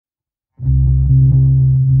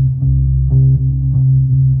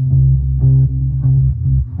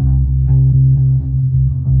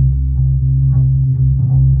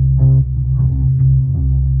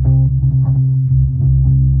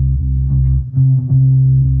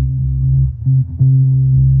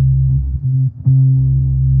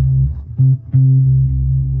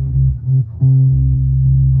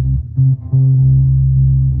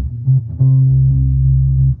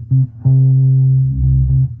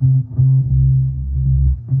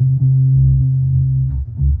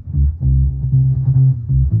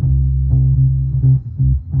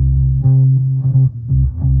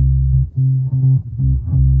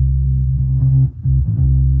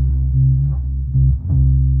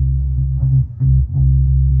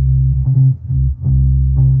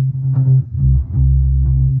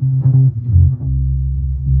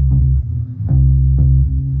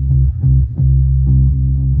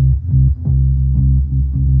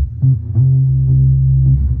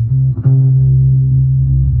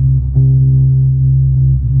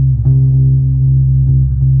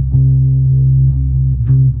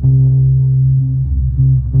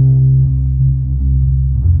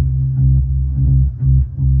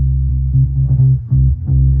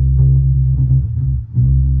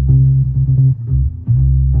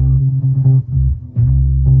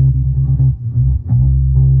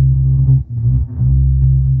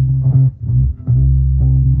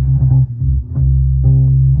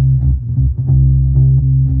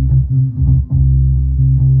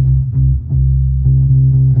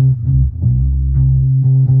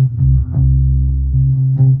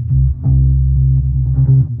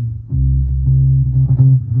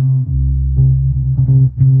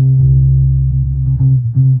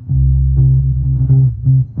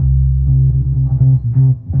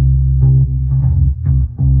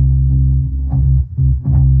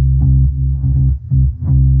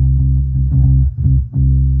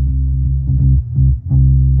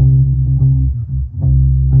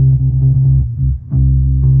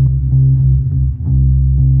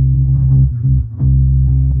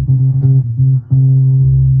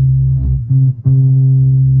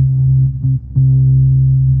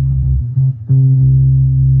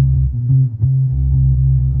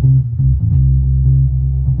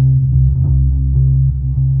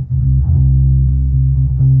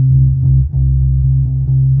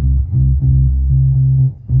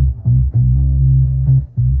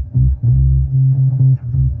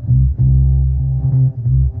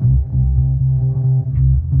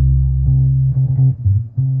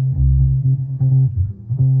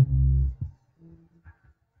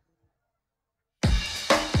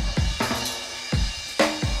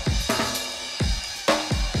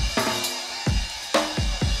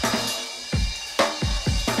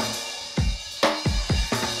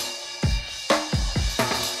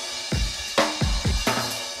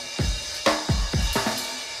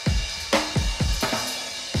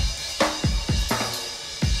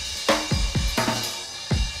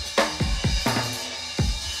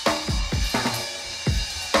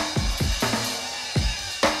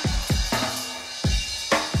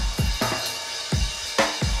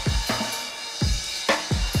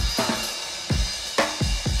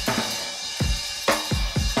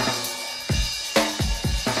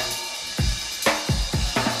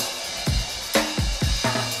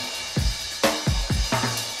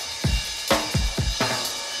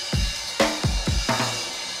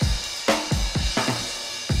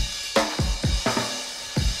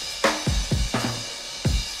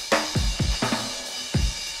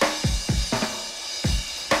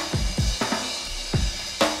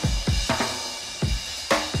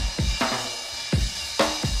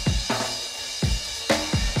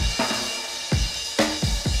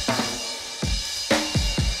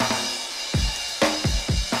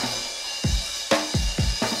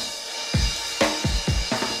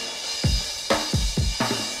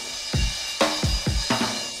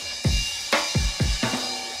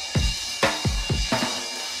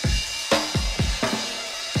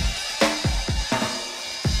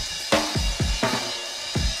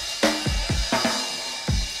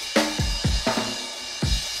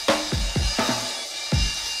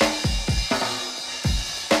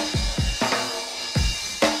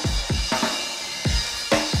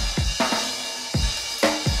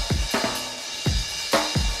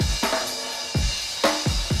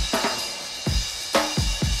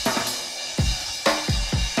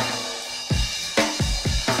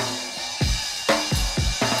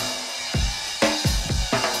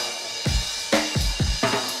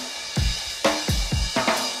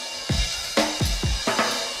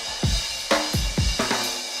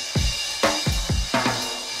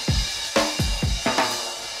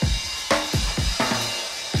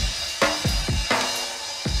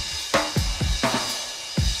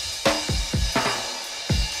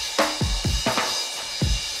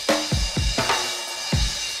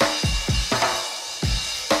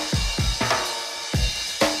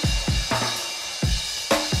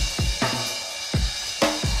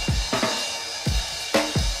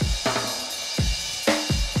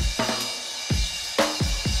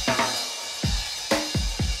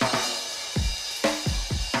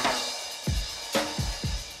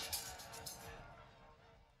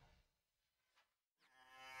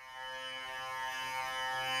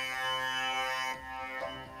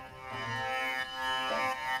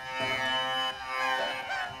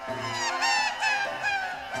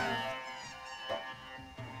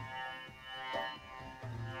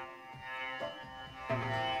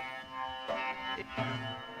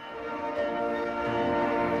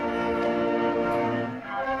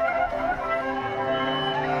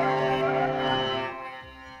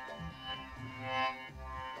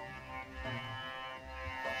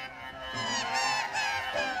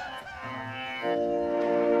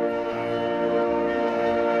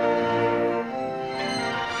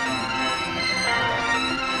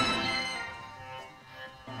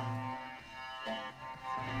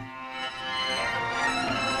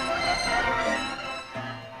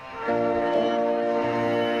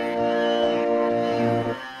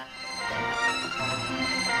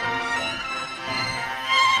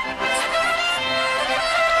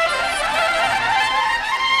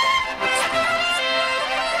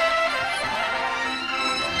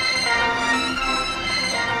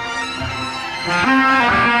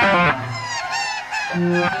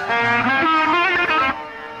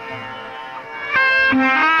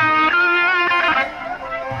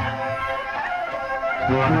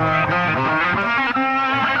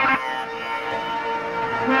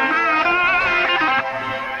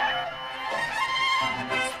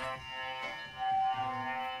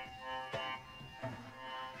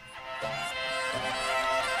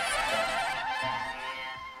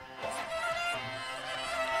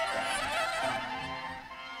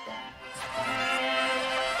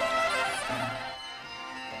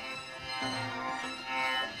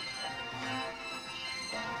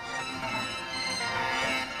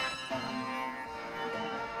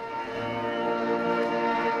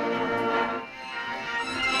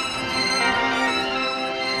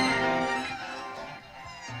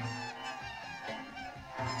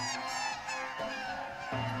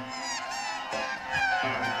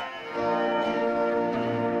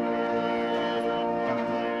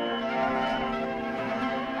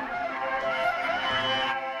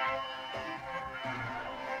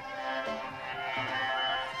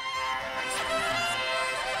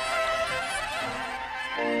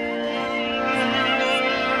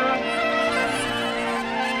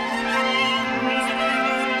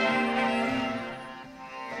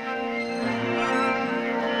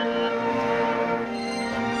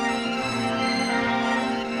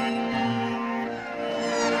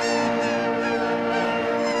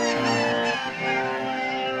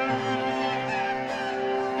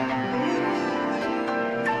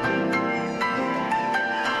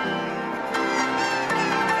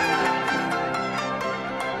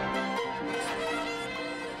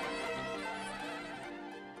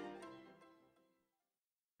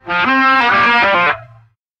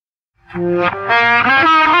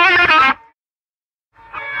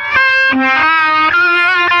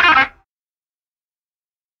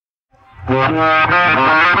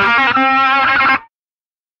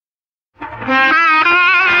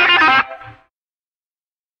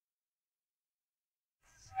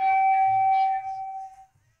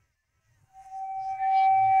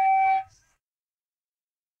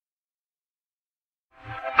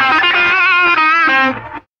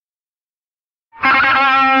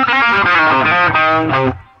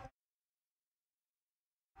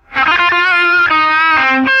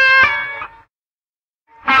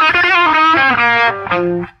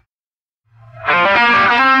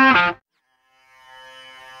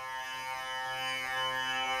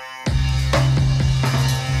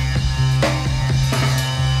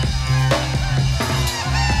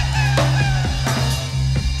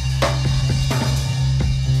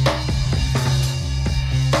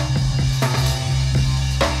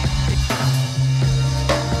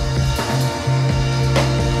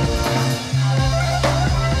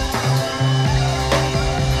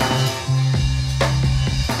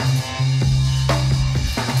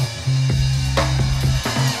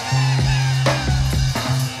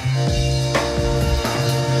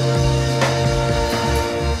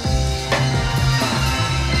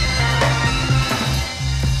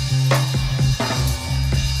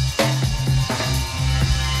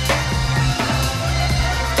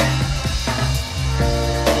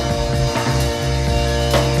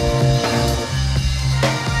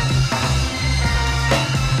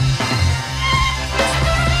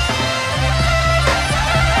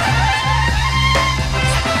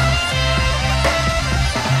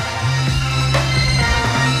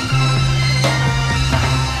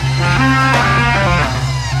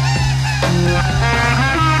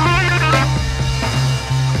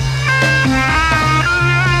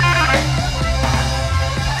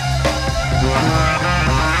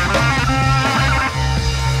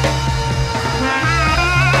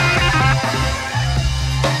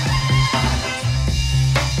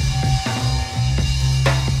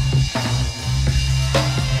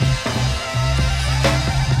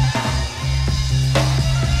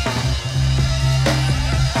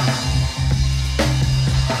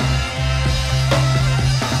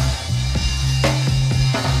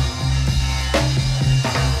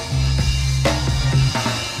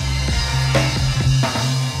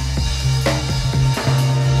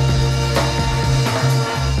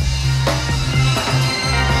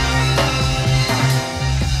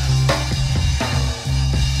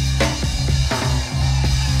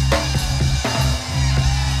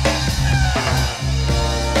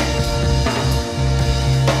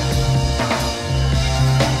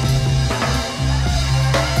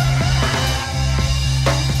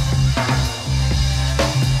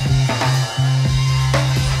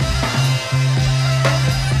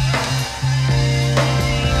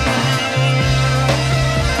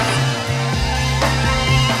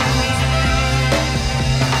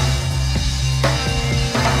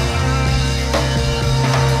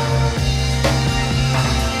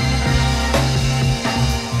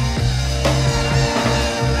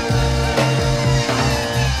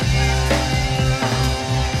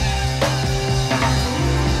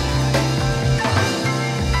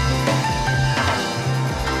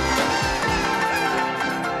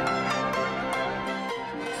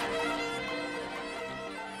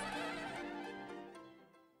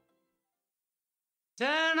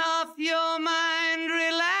off your mind,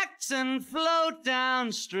 relax and float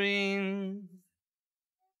downstream.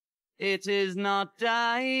 It is not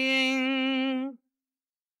dying.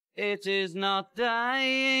 It is not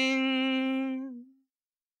dying.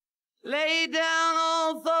 Lay down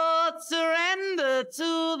all thoughts, surrender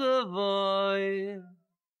to the void.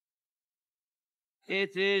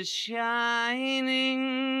 It is shining.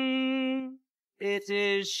 It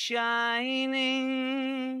is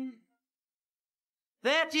shining.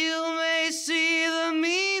 That you may see the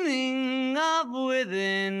meaning of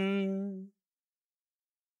within.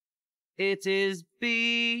 It is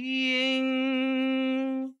being.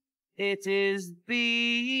 It is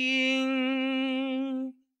being.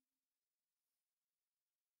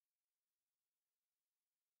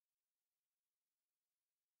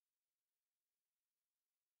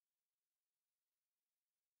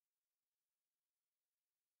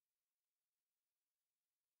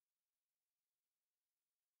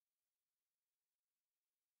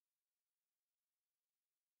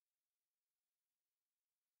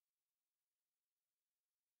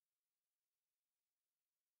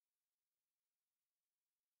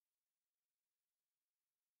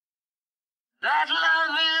 That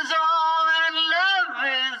love is all and love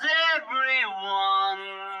is everyone.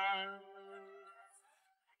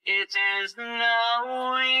 It is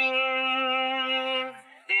knowing,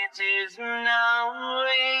 it is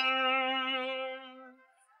knowing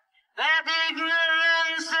that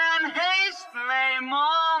ignorance and haste may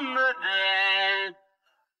mourn the dead.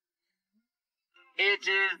 It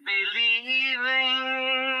is believing,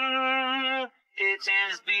 it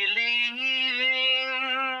is believing.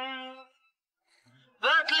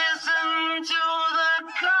 But listen to the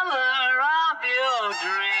color of your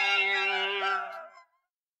dream.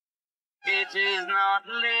 It is not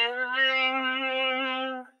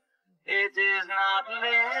living. It is not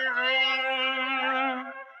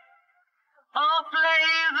living. Or play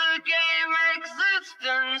the game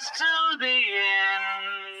existence to the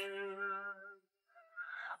end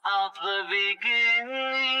of the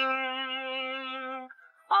beginning.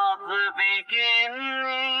 Of the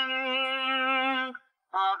beginning.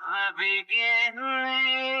 Of the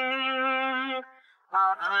beginning,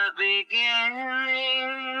 of the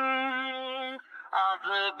beginning, of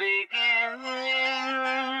the beginning,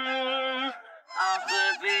 of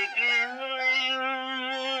the beginning,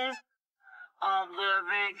 of the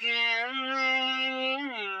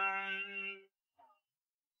beginning.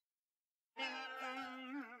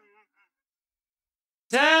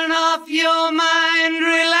 Turn off your mind,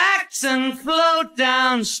 relax and float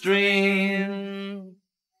downstream.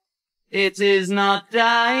 It is not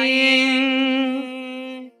dying.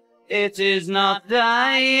 It is not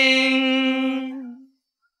dying.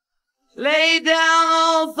 Lay down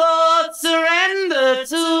all thoughts, surrender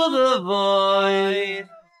to the void.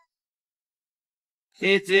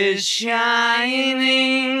 It is shining.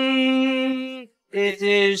 It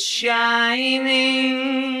is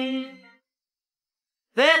shining.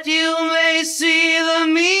 That you may see the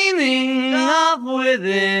meaning of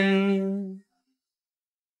within.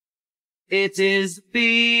 It is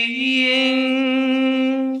being,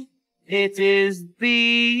 it is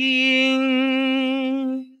being.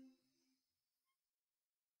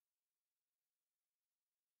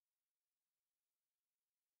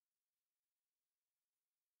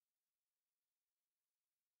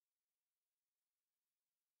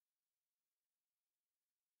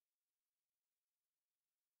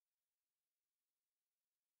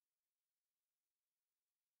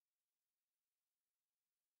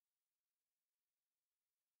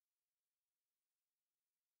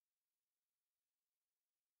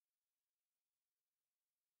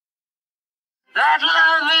 That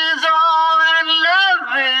love is all and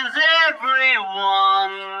love is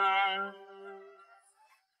everyone.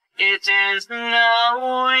 It is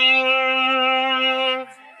knowing,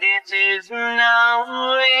 it is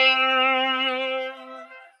knowing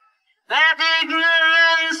that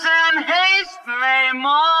ignorance and haste may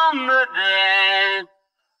mourn the dead.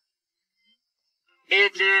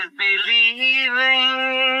 It is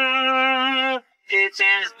believing, it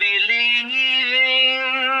is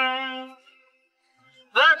believing.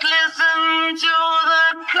 But listen to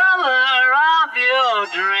the color of your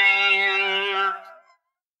dream.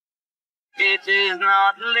 It is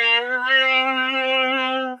not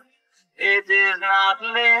living. It is not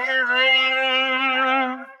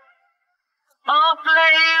living. Or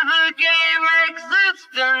play the game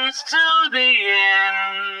existence to the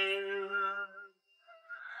end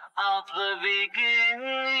of the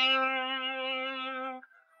beginning.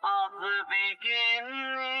 Of the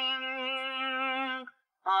beginning.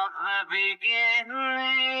 Of the beginning,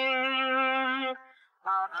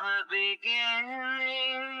 of the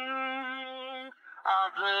beginning,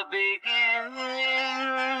 of the beginning,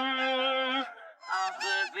 of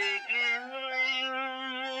the beginning,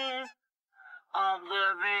 of the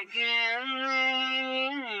beginning.